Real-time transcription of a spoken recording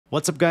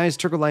What's up guys,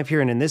 Tergolive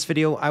here, and in this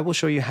video I will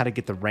show you how to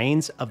get the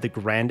reins of the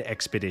Grand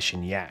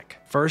Expedition Yak.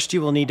 First,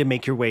 you will need to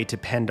make your way to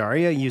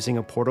Pandaria using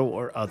a portal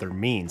or other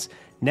means.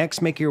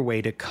 Next, make your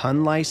way to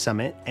Kunlai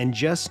Summit, and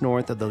just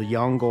north of the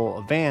Yonggol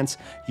Advance,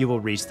 you will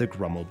reach the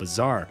Grummel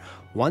Bazaar.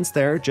 Once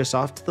there, just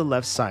off to the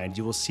left side,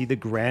 you will see the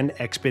Grand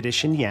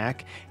Expedition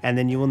Yak, and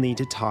then you will need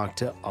to talk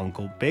to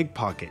Uncle Big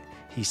Pocket.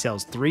 He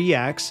sells 3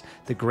 yaks.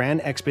 The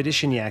Grand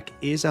Expedition Yak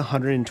is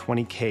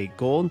 120k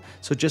gold,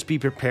 so just be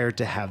prepared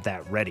to have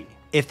that ready.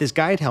 If this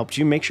guide helped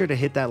you, make sure to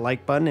hit that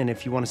like button, and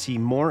if you want to see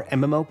more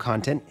MMO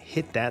content,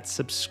 hit that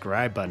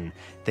subscribe button.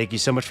 Thank you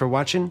so much for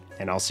watching,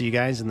 and I'll see you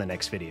guys in the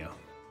next video.